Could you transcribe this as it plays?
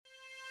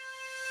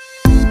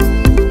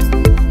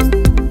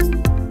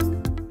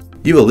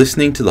You are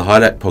listening to the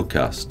HYDAC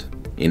podcast.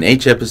 In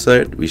each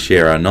episode, we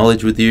share our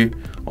knowledge with you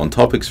on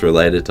topics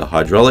related to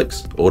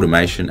hydraulics,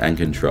 automation and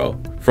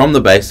control. From the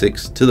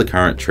basics to the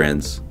current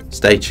trends,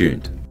 stay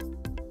tuned.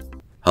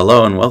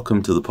 Hello and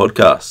welcome to the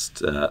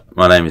podcast.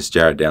 My name is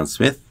Jaryd Downes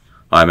Smith.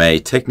 I'm a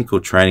technical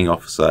training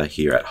officer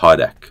here at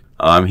HYDAC.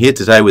 I'm here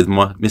today with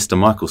Mr.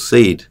 Michael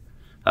Seed,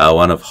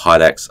 one of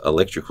HYDAC's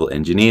electrical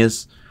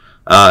engineers,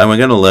 and we're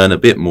going to learn a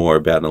bit more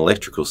about an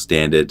electrical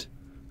standard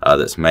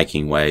that's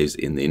making waves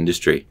in the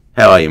industry.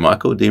 How are you,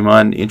 Michael? Do you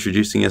mind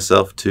introducing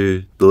yourself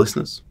to the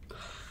listeners?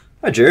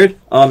 Hi, Jaryd.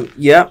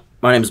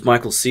 My name is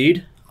Michael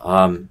Seed.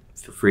 Feel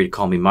free to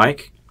call me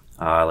Mike.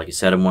 Like you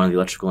said, I'm one of the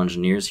electrical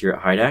engineers here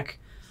at HYDAC.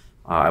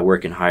 I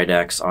work in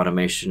HYDAC's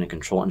Automation and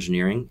Control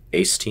Engineering,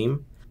 ACE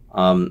team.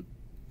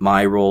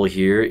 My role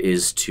here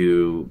is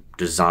to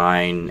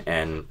design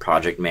and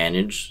project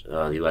manage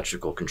the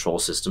electrical control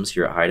systems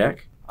here at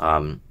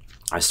HYDAC.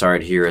 I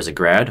started here as a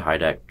grad.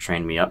 HYDAC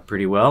trained me up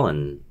pretty well,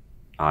 and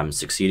I'm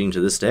succeeding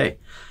to this day.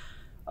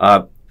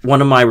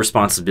 One of my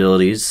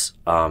responsibilities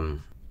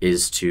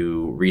is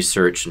to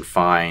research and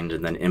find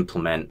and then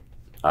implement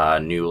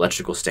new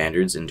electrical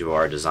standards into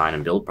our design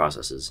and build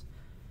processes.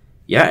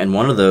 Yeah, and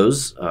one of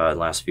those in the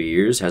last few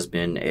years has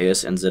been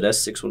NZS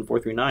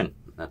 61439.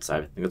 I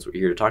think that's what we're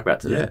here to talk about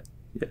today.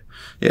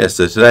 Yeah.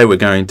 So today we're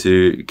going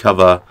to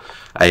cover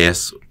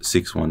AS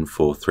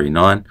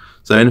 61439.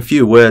 So in a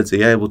few words, are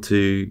you able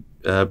to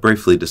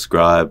briefly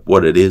describe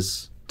what it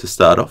is to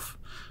start off?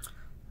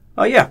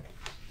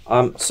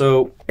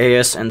 So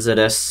AS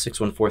NZS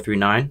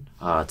 61439,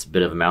 it's a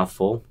bit of a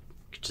mouthful.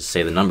 Just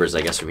say the numbers,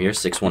 I guess, from here,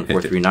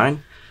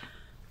 61439.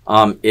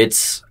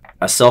 It's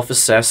a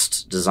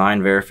self-assessed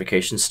design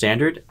verification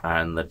standard,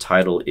 and the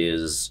title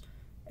is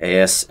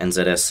AS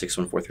NZS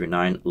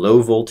 61439,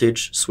 Low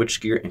Voltage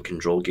Switchgear and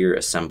Control Gear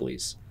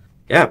Assemblies.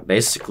 Yeah,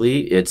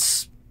 basically,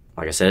 it's,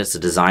 like I said, it's a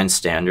design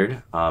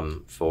standard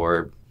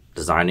for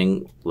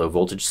designing low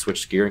voltage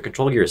switchgear and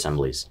control gear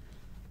assemblies.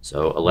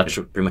 So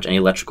pretty much any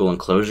electrical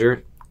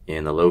enclosure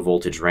in the low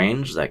voltage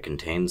range that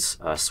contains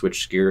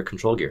switchgear or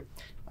control gear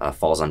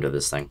falls under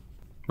this thing.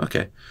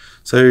 Okay.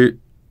 So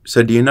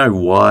do you know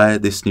why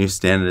this new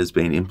standard has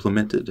been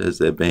implemented? Has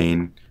there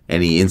been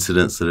any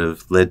incidents that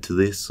have led to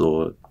this,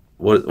 or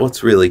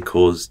what's really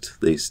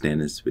caused these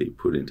standards to be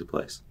put into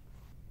place?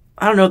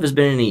 I don't know if there's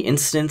been any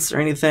incidents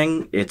or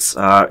anything. It's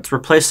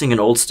replacing an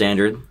old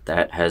standard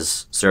that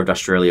has served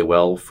Australia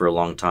well for a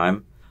long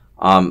time.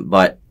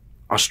 But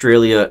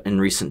Australia in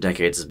recent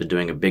decades has been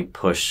doing a big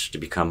push to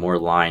become more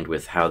aligned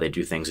with how they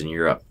do things in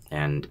Europe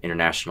and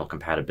international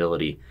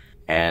compatibility.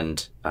 And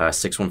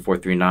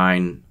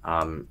 61439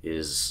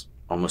 is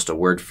almost a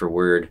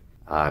word-for-word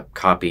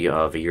copy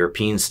of a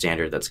European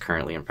standard that's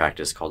currently in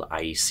practice called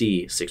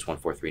IEC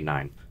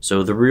 61439.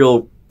 So the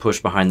real push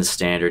behind the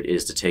standard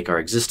is to take our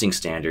existing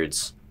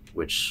standards,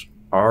 which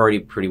are already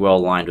pretty well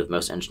aligned with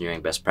most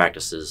engineering best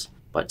practices,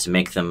 but to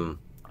make them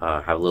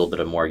have a little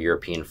bit of more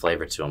European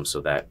flavor to them so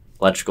that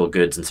electrical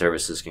goods and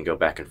services can go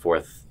back and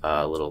forth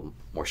a little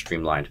more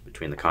streamlined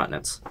between the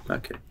continents.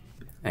 Okay.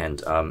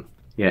 And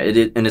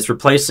it's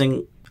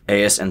replacing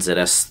AS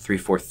NZS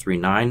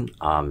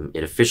 3439.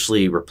 It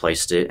officially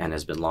replaced it and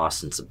has been lost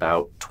since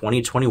about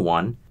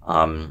 2021.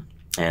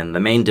 And the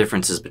main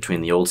differences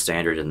between the old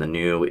standard and the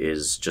new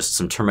is just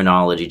some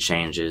terminology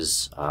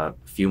changes, a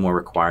few more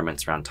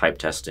requirements around type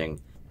testing,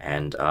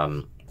 and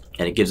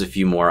it gives a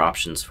few more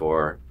options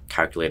for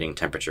calculating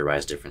temperature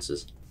rise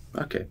differences.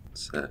 Okay,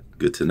 it's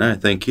good to know.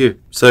 Thank you.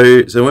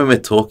 So when we're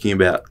talking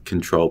about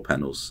control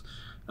panels,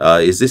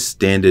 is this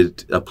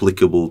standard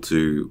applicable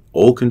to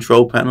all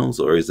control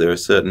panels, or is there a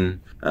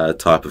certain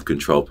type of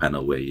control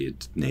panel where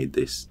you'd need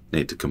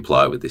to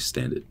comply with this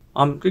standard?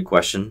 Good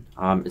question.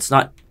 It's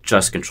not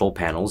just control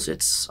panels.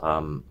 It's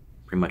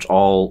pretty much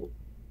all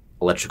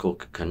electrical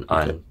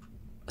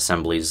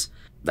assemblies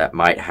that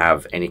might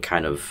have any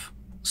kind of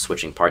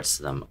switching parts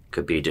to them.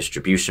 Could be a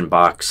distribution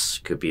box,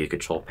 could be a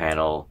control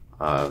panel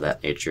of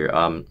that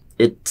nature.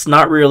 It's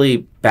not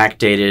really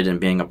backdated and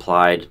being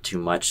applied too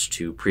much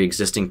to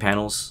pre-existing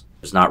panels.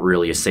 There's not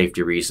really a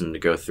safety reason to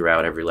go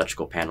throughout every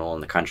electrical panel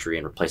in the country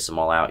and replace them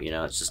all out.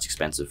 It's just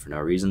expensive for no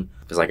reason.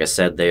 Because like I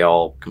said, they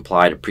all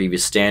comply to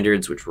previous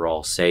standards, which were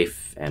all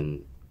safe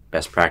and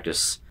best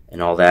practice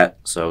and all that.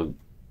 So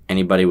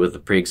anybody with a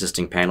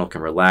pre-existing panel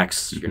can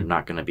relax. You're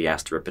not going to be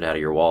asked to rip it out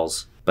of your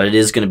walls. But it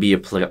is going to be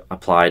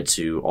applied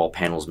to all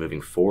panels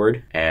moving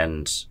forward,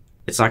 and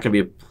it's not going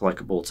to be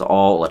applicable to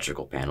all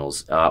electrical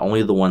panels,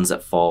 only the ones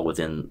that fall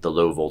within the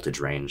low voltage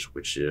range,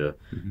 which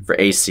for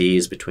AC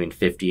is between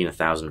 50 and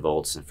 1,000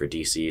 volts, and for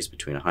DC is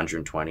between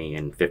 120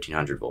 and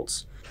 1,500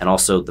 volts. And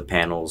also the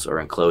panels or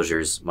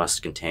enclosures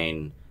must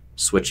contain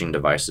switching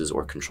devices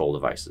or control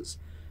devices.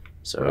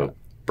 So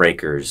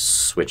breakers,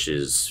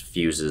 switches,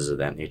 fuses of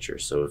that nature.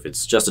 So if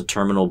it's just a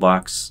terminal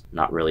box,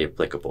 not really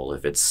applicable.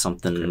 If it's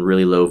something in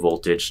really low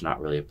voltage,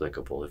 not really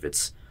applicable. If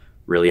it's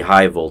really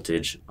high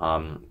voltage,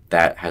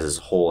 that has its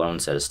whole own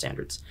set of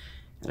standards.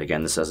 And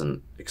again, this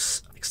doesn't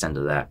extend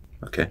to that.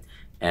 Okay.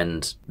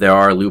 And there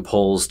are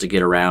loopholes to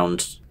get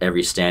around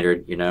every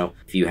standard, you know.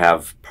 If you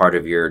have part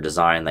of your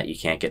design that you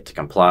can't get to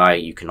comply,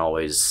 you can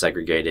always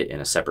segregate it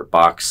in a separate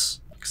box,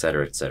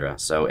 etc., etc.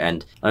 So,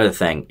 and another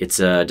thing, it's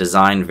a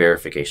design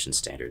verification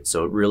standard.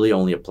 So it really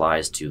only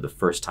applies to the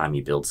first time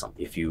you build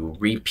something. If you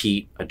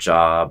repeat a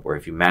job or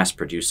if you mass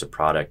produce a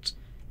product,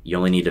 you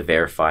only need to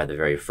verify the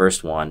very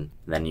first one,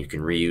 and then you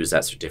can reuse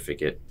that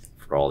certificate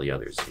for all the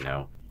others, you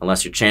know.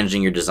 Unless you're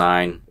changing your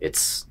design,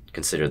 it's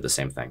considered the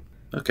same thing.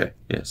 Okay,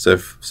 yeah. So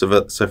for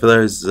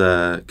those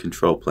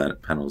control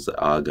panels that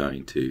are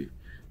going to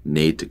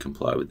need to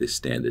comply with this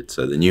standard,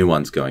 so the new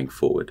ones going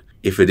forward,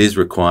 if it is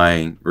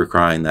requiring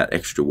that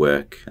extra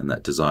work and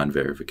that design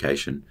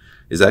verification,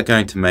 is that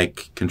going to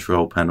make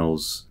control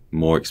panels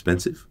more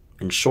expensive?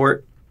 In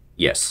short,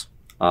 yes,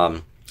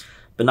 but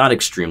not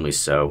extremely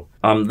so.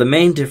 The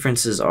main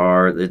differences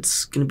are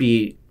it's going to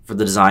be, for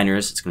the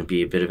designers, it's going to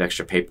be a bit of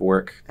extra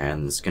paperwork,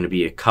 and there's going to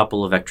be a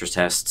couple of extra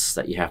tests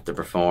that you have to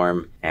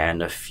perform,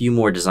 and a few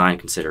more design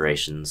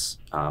considerations.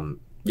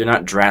 You're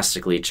not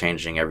drastically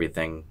changing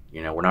everything.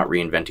 You know, we're not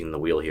reinventing the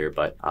wheel here,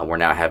 but we're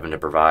now having to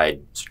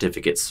provide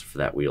certificates for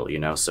that wheel, you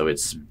know. So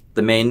it's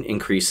the main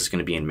increase is going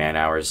to be in man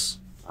hours.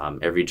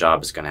 Every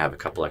job is going to have a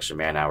couple extra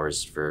man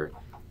hours for,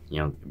 you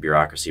know,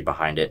 bureaucracy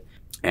behind it.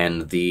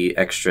 And the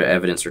extra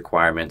evidence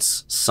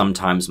requirements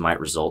sometimes might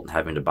result in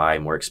having to buy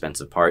more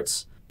expensive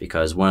parts,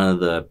 because one of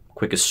the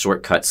quickest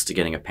shortcuts to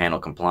getting a panel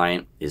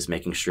compliant is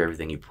making sure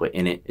everything you put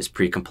in it is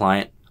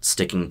pre-compliant,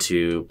 sticking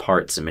to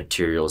parts and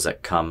materials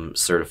that come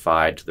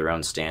certified to their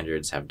own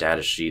standards, have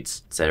data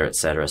sheets,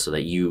 etc., so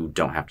that you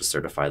don't have to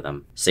certify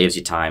them. Saves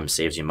you time,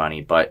 saves you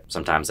money, but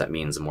sometimes that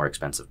means a more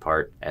expensive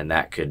part, and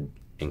that could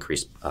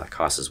increase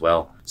costs as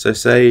well. So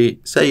say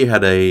you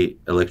had a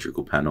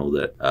electrical panel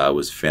that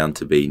was found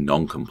to be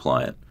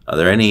non-compliant. Are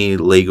there any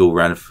legal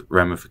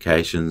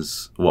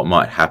ramifications? What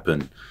might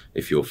happen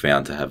if you're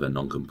found to have a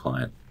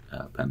non-compliant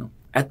panel?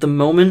 At the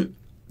moment,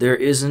 there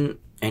isn't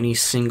any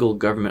single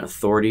government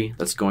authority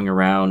that's going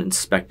around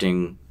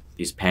inspecting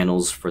these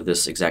panels for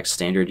this exact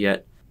standard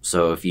yet.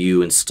 So if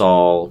you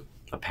install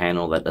a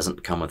panel that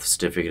doesn't come with a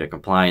certificate of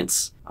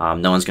compliance,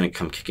 no one's going to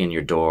come kick in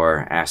your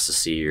door, ask to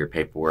see your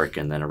paperwork,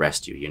 and then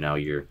arrest you. You know,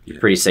 you're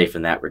pretty safe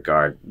in that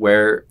regard.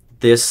 Where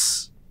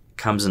this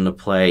comes into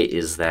play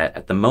is that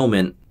at the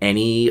moment,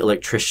 any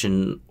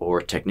electrician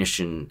or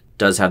technician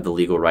does have the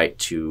legal right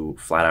to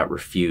flat out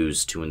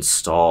refuse to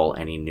install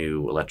any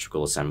new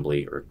electrical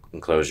assembly or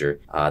enclosure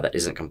that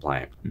isn't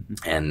compliant.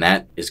 And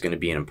that is going to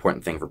be an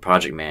important thing for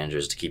project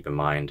managers to keep in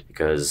mind,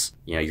 because,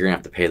 you know, you're going to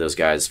have to pay those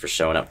guys for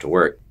showing up to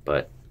work,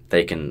 but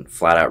they can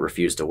flat out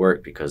refuse to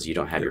work because you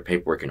don't have your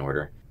paperwork in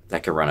order.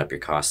 That can run up your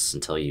costs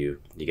until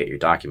you get your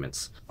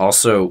documents.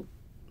 Also,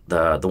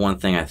 the one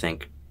thing I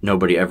think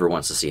nobody ever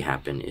wants to see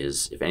happen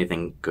is if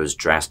anything goes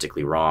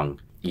drastically wrong,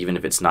 even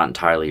if it's not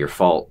entirely your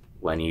fault,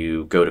 when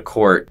you go to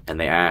court and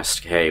they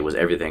ask, hey, was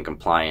everything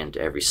compliant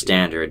to every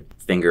standard,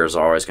 fingers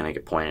are always going to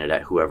get pointed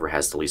at whoever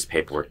has the least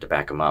paperwork to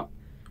back them up.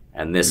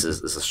 And this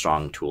is a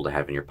strong tool to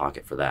have in your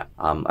pocket for that.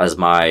 As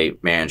my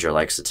manager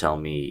likes to tell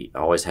me,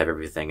 always have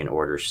everything in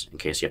orders in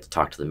case you have to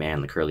talk to the man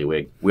in the curly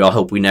wig. We all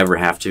hope we never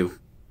have to,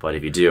 but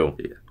if you do,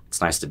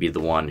 it's nice to be the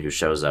one who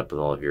shows up with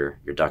all of your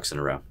ducks in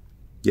a row.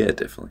 Yeah,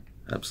 definitely.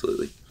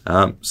 Absolutely.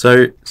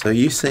 So are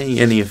you seeing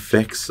any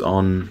effects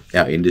on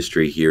our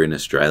industry here in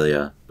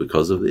Australia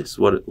because of this?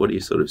 What are you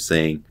sort of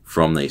seeing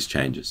from these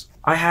changes?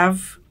 I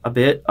have a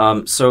bit.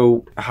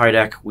 So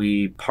HYDAC,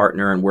 we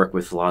partner and work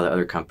with a lot of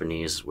other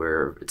companies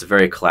where it's a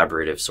very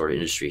collaborative sort of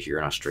industry here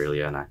in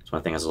Australia. And it's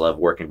one thing I love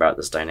working about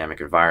this dynamic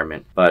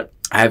environment. But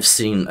I have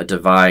seen a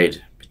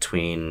divide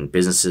between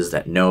businesses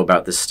that know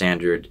about this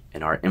standard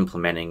and are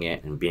implementing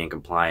it and being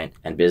compliant,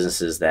 and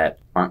businesses that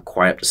aren't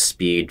quite up to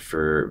speed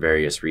for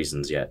various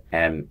reasons yet.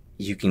 And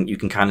you can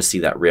kind of see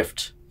that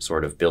rift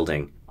sort of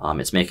building.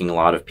 It's making a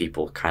lot of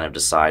people kind of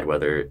decide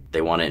whether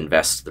they want to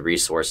invest the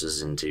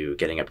resources into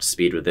getting up to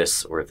speed with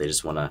this, or if they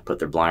just want to put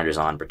their blinders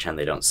on, pretend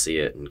they don't see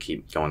it, and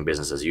keep going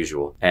business as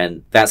usual.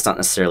 And that's not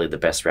necessarily the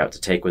best route to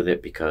take with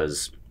it,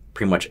 because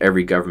pretty much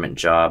every government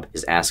job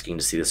is asking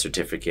to see the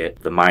certificate.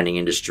 The mining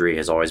industry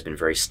has always been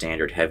very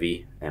standard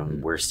heavy,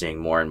 and we're seeing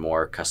more and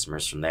more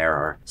customers from there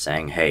are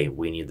saying, hey,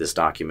 we need this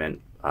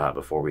document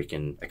before we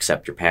can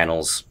accept your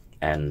panels.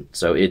 And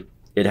so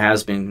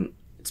it's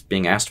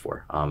being asked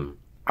for.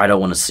 I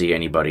don't want to see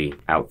anybody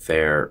out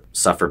there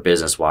suffer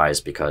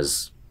business-wise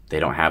because they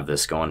don't have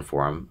this going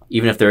for them.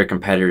 Even if they're a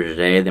competitor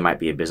today, they might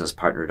be a business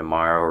partner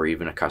tomorrow, or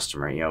even a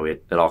customer. You know,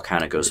 it all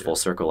kind of goes full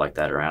circle like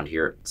that around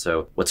here.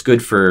 So what's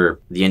good for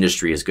the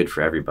industry is good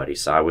for everybody.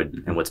 So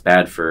and what's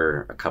bad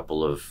for a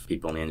couple of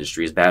people in the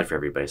industry is bad for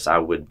everybody. So I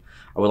would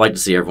like to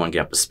see everyone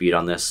get up to speed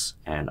on this.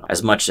 And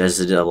as much as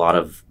a lot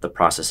of the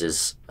process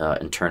is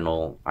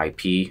internal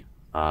IP,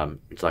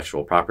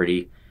 intellectual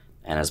property,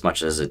 and as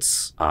much as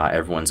it's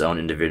everyone's own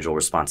individual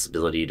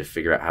responsibility to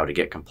figure out how to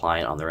get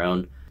compliant on their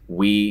own,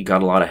 we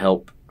got a lot of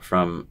help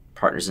from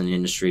partners in the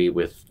industry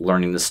with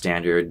learning the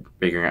standard,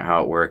 figuring out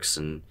how it works,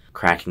 and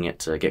cracking it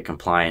to get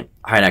compliant,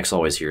 HYDAC's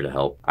always here to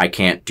help. I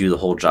can't do the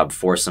whole job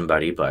for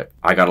somebody, but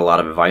I got a lot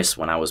of advice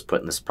when I was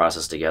putting this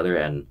process together,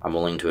 and I'm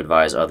willing to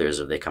advise others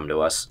if they come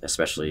to us,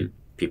 especially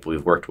people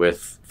we've worked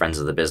with, friends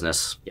of the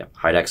business. Yeah,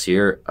 HYDAC's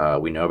here.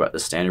 We know about the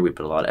standard. We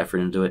put a lot of effort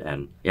into it,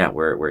 and yeah,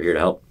 we're here to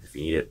help if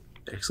you need it.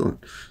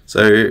 Excellent.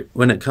 So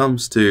when it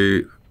comes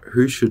to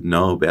who should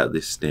know about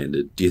this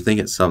standard, do you think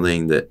it's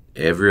something that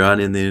everyone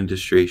in the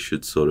industry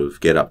should sort of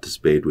get up to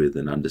speed with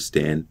and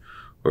understand?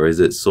 Or is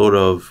it sort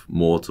of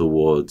more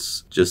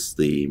towards just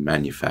the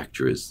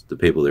manufacturers, the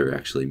people that are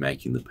actually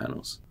making the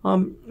panels?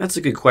 That's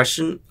a good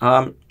question.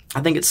 I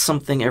think it's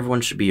something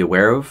everyone should be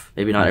aware of.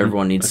 Maybe not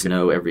everyone needs to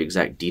know every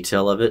exact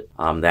detail of it.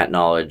 That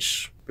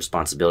knowledge,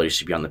 responsibility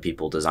should be on the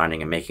people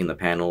designing and making the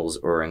panels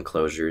or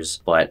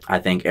enclosures. But I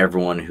think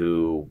everyone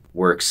who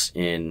works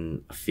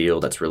in a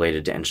field that's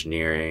related to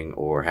engineering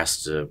or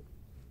has to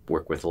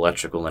work with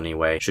electrical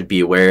anyway should be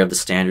aware of the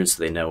standards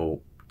so they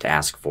know to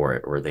ask for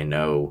it, or they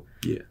know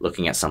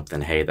looking at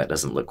something, hey, that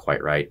doesn't look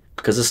quite right.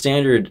 Because the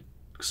standard,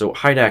 so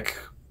HYDAC,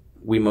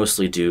 we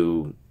mostly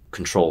do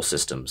control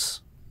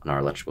systems on our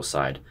electrical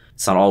side.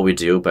 It's not all we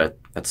do, but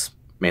that's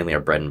mainly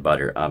our bread and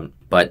butter.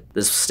 But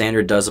this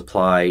standard does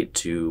apply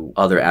to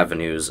other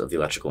avenues of the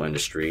electrical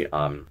industry.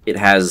 It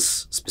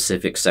has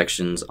specific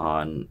sections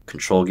on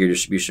control gear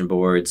distribution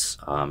boards,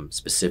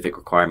 specific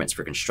requirements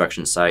for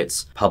construction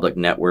sites, public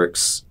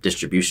networks,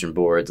 distribution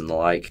boards, and the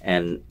like,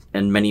 and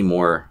many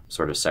more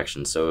sort of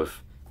sections. So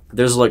if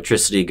there's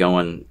electricity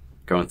going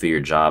through your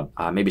job,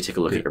 maybe take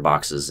a look at your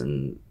boxes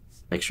and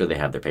make sure they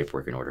have their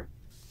paperwork in order.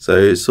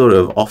 So sort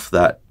of off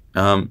that,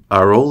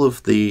 are all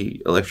of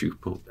the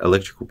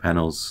electrical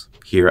panels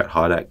here at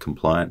HYDAC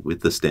compliant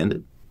with the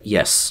standard?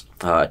 Yes.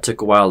 It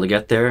took a while to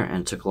get there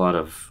and took a lot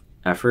of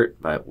effort,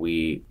 but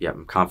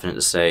I'm confident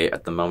to say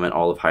at the moment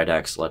all of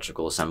HYDAC's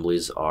electrical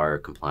assemblies are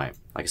compliant.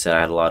 Like I said,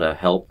 I had a lot of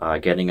help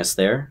getting us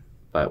there,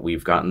 but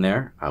we've gotten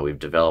there. We've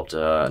developed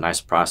a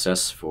nice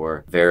process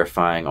for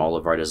verifying all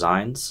of our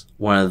designs.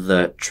 One of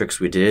the tricks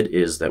we did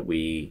is that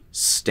we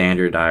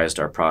standardized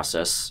our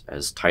process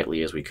as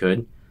tightly as we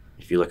could.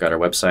 If you look at our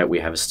website, we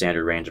have a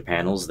standard range of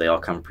panels. They all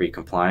come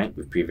pre-compliant.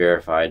 We've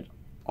pre-verified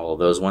all of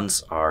those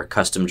ones. Our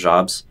custom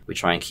jobs, we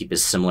try and keep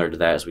as similar to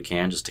that as we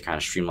can just to kind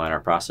of streamline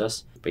our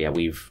process. But yeah,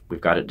 we've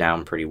got it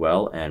down pretty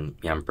well, and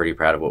yeah, I'm pretty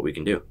proud of what we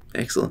can do.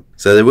 Excellent.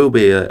 So there will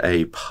be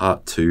a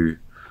part 2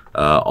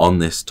 on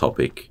this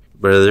topic.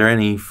 But are there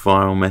any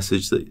final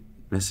messages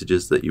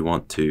that you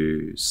want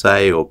to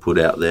say or put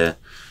out there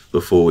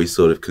before we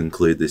sort of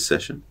conclude this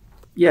session?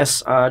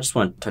 Yes, I just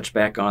want to touch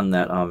back on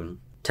that.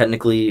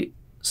 Technically,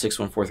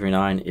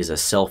 61439 is a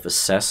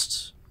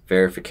self-assessed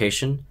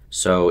verification.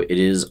 So it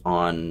is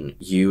on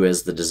you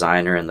as the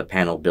designer and the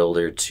panel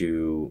builder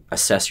to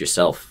assess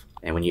yourself.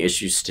 And when you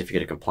issue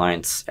certificate of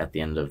compliance at the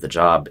end of the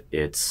job,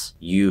 it's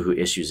you who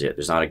issues it.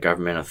 There's not a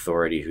government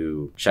authority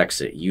who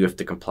checks it. You have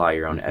to comply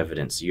your own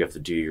evidence. You have to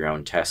do your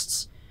own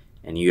tests.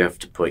 And you have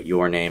to put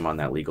your name on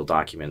that legal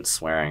document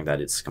swearing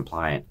that it's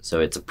compliant. So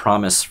it's a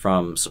promise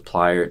from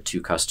supplier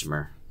to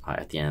customer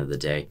at the end of the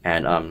day.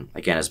 And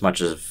again, as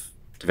much as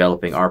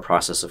developing our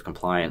process of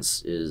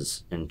compliance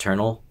is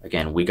internal,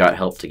 again, we got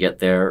help to get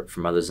there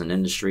from others in the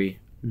industry.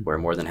 We're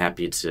more than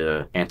happy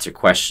to answer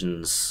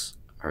questions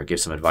or give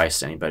some advice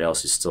to anybody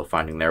else who's still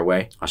finding their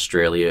way.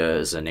 Australia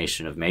is a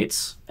nation of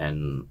mates,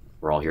 and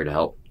we're all here to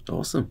help.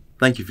 Awesome.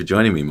 Thank you for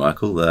joining me,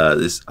 Michael. I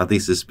think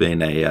this has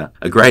been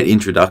a great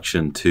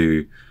introduction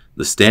to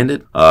the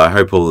standard. I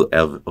hope all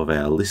of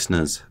our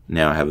listeners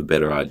now have a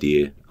better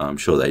idea, I'm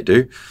sure they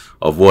do,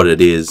 of what it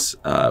is,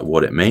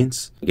 what it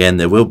means. Again,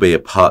 there will be a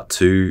part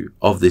 2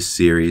 of this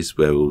series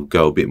where we'll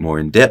go a bit more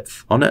in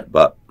depth on it,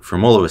 but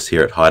from all of us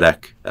here at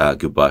HYDAC,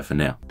 goodbye for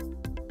now.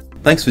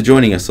 Thanks for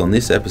joining us on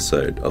this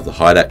episode of the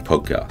HYDAC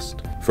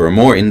podcast. For a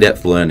more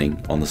in-depth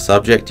learning on the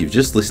subject you've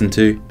just listened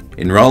to,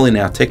 enrol in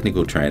our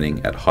technical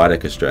training at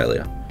HYDAC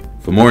Australia.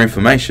 For more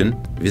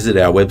information, visit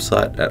our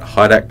website at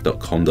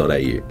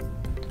hydac.com.au.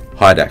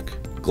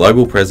 HYDAC,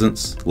 global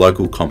presence,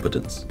 local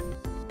competence.